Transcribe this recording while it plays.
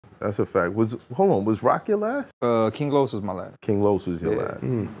That's a fact. Hold on, was Rock your last? King Los was my last. King Los was your last.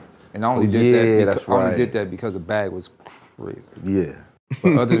 And I only did that. Because, that's right. I only did that because the bag was crazy. Yeah.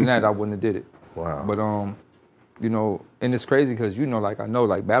 But other than that, I wouldn't have did it. Wow. But you know, and it's crazy because you know, like I know,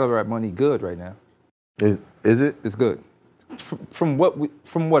 like battle rap money good right now. Is it? It's good. From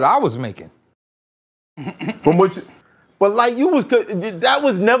what I was making. From what you, but like you was good, that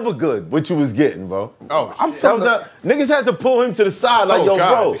was never good what you was getting, bro. Oh, I'm shit. Niggas had to pull him to the side like, yo,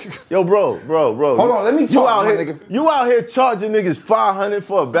 bro. Hold on, let me talk, my nigga. You out here charging niggas 500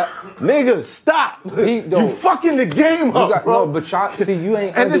 for a back. Nigga, stop. You fucking the game up, bro. No, but y'all, see, you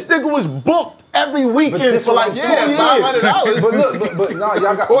ain't. And this nigga was booked every weekend for like 2 years. $500. But look, but no,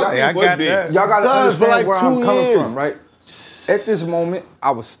 y'all got to understand like where I'm coming years. from, right? At this moment,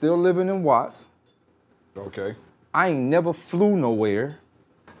 I was still living in Watts. Okay. I ain't never flew nowhere.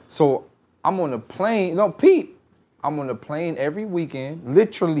 So I'm on a plane. No, Pete, I'm on a plane every weekend,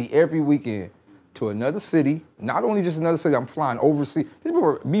 literally every weekend, to another city. Not only just another city, I'm flying overseas. This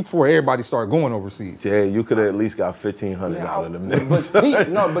before everybody started going overseas. Yeah, you could have at least got 1,500 out of them niggas. But Pete,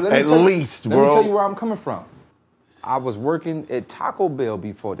 no, but let me at tell you, least, bro. Let me tell you where I'm coming from. I was working at Taco Bell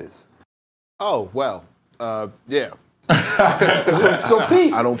before this. Oh, well, yeah. So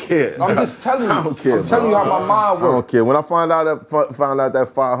Pete, I don't care. I'm just telling you. I don't care. I'm telling you how my mind works. I don't care. When I found out that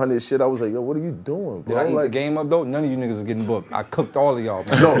 500 shit, I was like, yo, what are you doing, bro? Did I eat like, the game up though? None of you niggas is getting booked. I cooked all of y'all,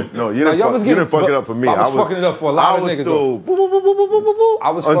 man. No, you didn't fuck it up for me. I was fucking it up for a lot of niggas.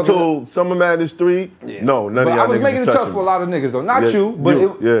 I was until Summer Madness 3. Yeah. No, none of y'all niggas. I was making it tough for a lot of niggas though. Not you, but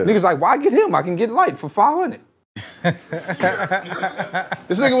niggas like, why get him? I can get light for 500. This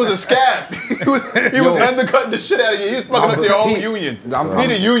nigga was a scab. he was undercutting the shit out of you. He was fucking up their whole union. He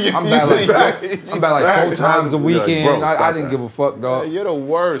the union. I'm bad like 4 times a weekend. Bro, I didn't give a fuck, dog. Yeah, you're the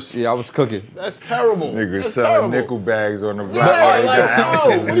worst. Yeah, I was cooking. That's terrible. Niggas selling nickel bags on the block. Yeah, like,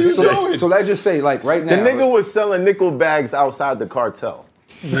 no, what are you doing? So let's just say, like right now, the nigga was selling nickel bags outside the cartel.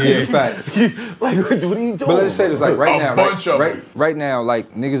 Yeah, facts. Like, what are you doing? But let's say this, like right now, of right now,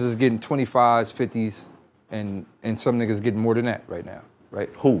 like niggas is getting 25s, 50s. And some niggas getting more than that right now, right?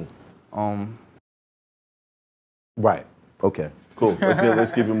 Who? Right. Okay. Cool.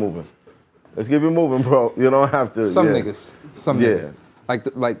 Let's keep it moving. Let's keep it moving, bro. You don't have to. Some niggas. Like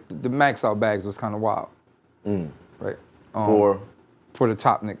the max out bags was kind of wild, right? For the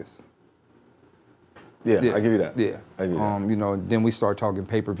top niggas. Yeah, I give you that. Yeah. I give you that. You know, then we start talking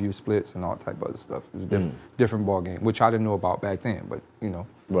pay-per-view splits and all type of other stuff. It was different ball game, which I didn't know about back then. But you know,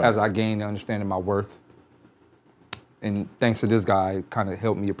 as I gained understanding my worth. And thanks to this guy, kind of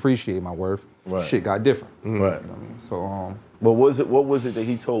helped me appreciate my worth. Right. Shit got different. Right. You know what I mean? So, What was it that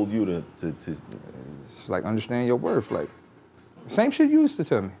he told you to it's like understand your worth. Like, same shit you used to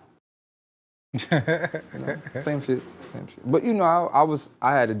tell me. You know, same shit. But you know,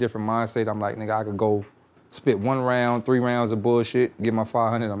 I had a different mindset. I'm like, nigga, I could go spit 1 round, 3 rounds of bullshit, get my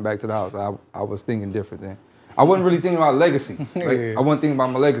 500, I'm back to the house. I was thinking different then. I wasn't really thinking about legacy. Like, I wasn't thinking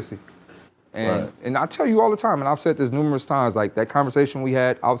about my legacy. And I tell you all the time, and I've said this numerous times, like that conversation we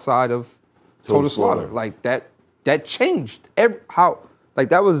had outside of Total Slaughter, like that changed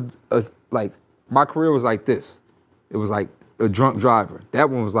that was like my career was like this. It was like a drunk driver. That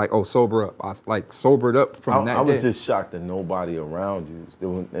one was like, oh, sober up. I like sobered up from that day. I was just shocked that nobody around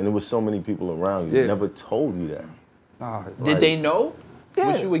you, and there was so many people around you, never told you that. Did they know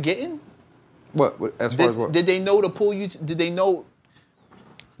what you were getting? What as far as what? Did they know to pull you? Did they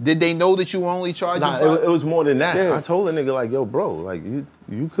know that you were only charging? Nah, it was more than that. Yeah. I told the nigga like, yo, bro, like you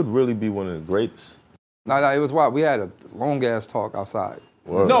could really be one of the greatest. No, it was wild. We had a long ass talk outside.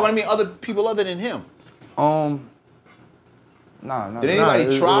 Word. No, but I mean other people other than him. Nah. Did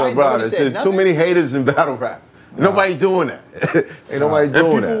anybody try? Bro, there's too many haters in battle rap. Nobody doing that. Ain't nobody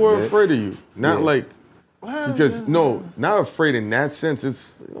doing that. And people were afraid of you. Not like, because, not afraid in that sense.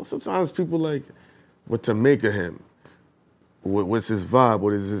 It's, sometimes people like, what to make of him. What's his vibe?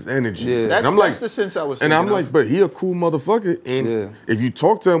 What is his energy? Yeah. That's the sense I was thinking. And I'm like, but he a cool motherfucker. And if you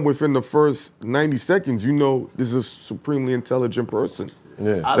talk to him within the first 90 seconds, you know this is a supremely intelligent person.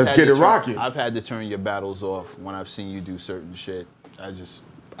 Yeah. Let's get it rocking. I've had to turn your battles off when I've seen you do certain shit.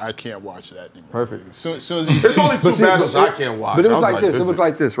 I can't watch that anymore. Perfect. As soon as you, there's only 2 battles I can't watch. But it was like this. It was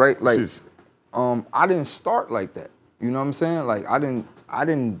like this, right? Like, I didn't start like that. You know what I'm saying? Like, I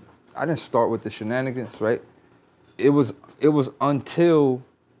didn't start with the shenanigans, right? It was until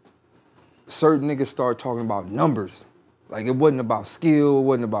certain niggas started talking about numbers. Like, it wasn't about skill, it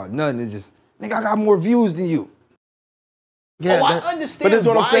wasn't about nothing. It just, nigga, I got more views than you. Yeah, I understand. But that's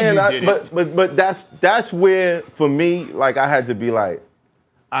what I'm saying. But that's where, for me, like, I had to be like,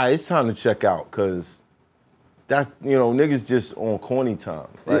 all right, it's time to check out, because that's, you know, niggas just on corny time.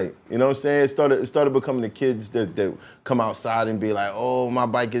 Like, you know what I'm saying? It started becoming the kids that come outside and be like, oh, my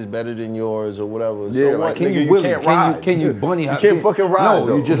bike is better than yours or whatever. Yeah, so like, what? Nigga, you can't ride. Can you bunny You can't fucking ride, No,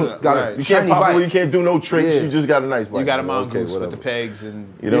 though. you just got You can't pop, you can't do no tricks. You just got a nice bike. You got a mongoose with the pegs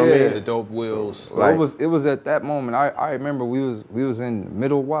and you know what I mean? the dope wheels. So it was at that moment. I remember we was in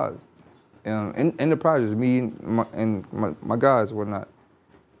middle wise, in the projects, me and my guys and whatnot.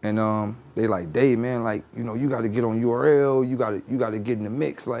 And they like, Dave, man, like, you know, you got to get on URL. You got to get in the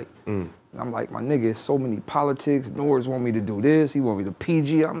mix. Like, and I'm like, my nigga, it's so many politics. Norris want me to do this. He want me to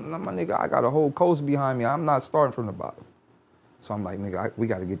PG. I'm my nigga. I got a whole coast behind me. I'm not starting from the bottom. So I'm like, nigga, we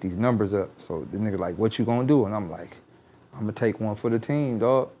got to get these numbers up. So the nigga like, what you gonna do? And I'm like, I'm gonna take one for the team,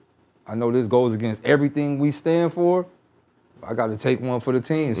 dog. I know this goes against everything we stand for. I got to take one for the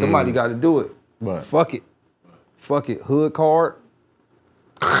team. Somebody got to do it. Right. Fuck it. Fuck it. Hood card.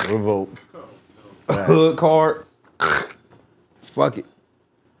 Revolt. Hood card. Fuck it.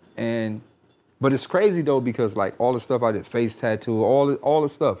 But it's crazy though, because like all the stuff I did, face tattoo, all the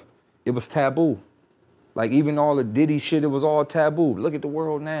stuff, it was taboo. Like even all the Diddy shit, it was all taboo. Look at the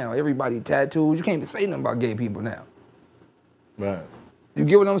world now. Everybody tattooed. You can't even say nothing about gay people now. Right. You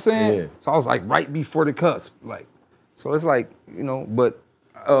get what I'm saying? Yeah. So I was like right before the cusp. Like, so it's like, you know, but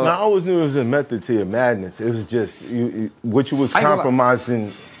no, I always knew it was a method to your madness. It was just what you was compromising.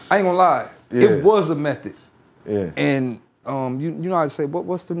 I ain't gonna lie. Yeah. It was a method. Yeah. And you know how to say,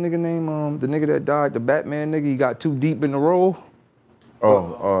 what's the nigga name? The nigga that died, the Batman nigga, he got too deep in the role.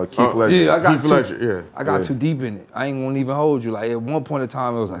 Keith Ledger. Yeah, I got Yeah. too deep in it. I ain't gonna even hold you. Like at one point in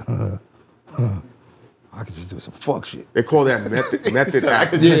time, it was like, I could just do some fuck shit. They call that method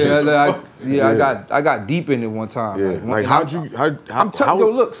acting. I got deep in it one time. Yeah. Like how?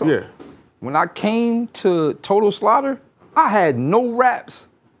 Look, so when I came to Total Slaughter, I had no raps.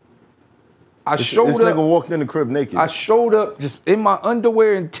 This nigga walked in the crib naked. I showed up just in my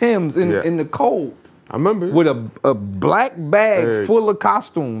underwear and Timbs in the cold. I remember. With a black bag full of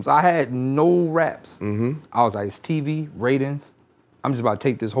costumes. I had no raps. I was like, it's TV, ratings. I'm just about to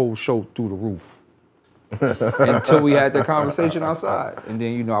take this whole show through the roof. Until we had that conversation outside. And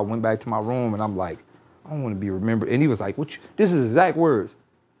then, you know, I went back to my room and I'm like, I don't want to be remembered. And he was like, this is exact words.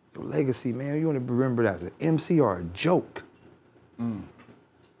 Your legacy, man, you want to be remembered as an MC or a joke.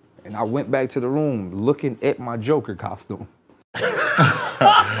 And I went back to the room looking at my Joker costume. Dead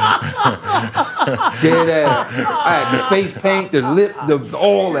ass. I had the face paint, the lip,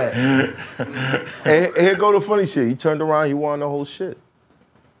 all that. And here go the funny shit. He turned around, he won the whole shit.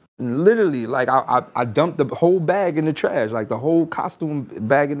 Literally, like I dumped the whole bag in the trash, like the whole costume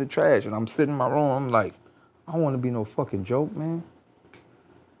bag in the trash. And I'm sitting in my room, I'm like, I don't want to be no fucking joke, man.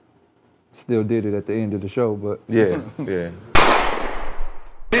 Still did it at the end of the show, but. Yeah.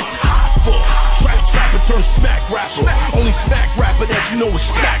 It's hot for trapper turn smack rapper. Only smack rapper that you know is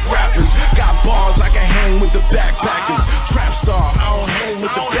smack rappers. Got bars, I can hang with the backpackers. Trap star, I don't hang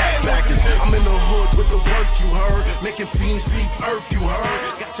with the backpackers. I'm in the hood with the work, you heard. Making fiends leave earth, you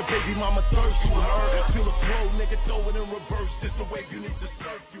heard. Got your baby mama thirst, you heard. Feel the flow, nigga, throw it in reverse. This the wave you need to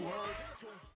surf, you heard.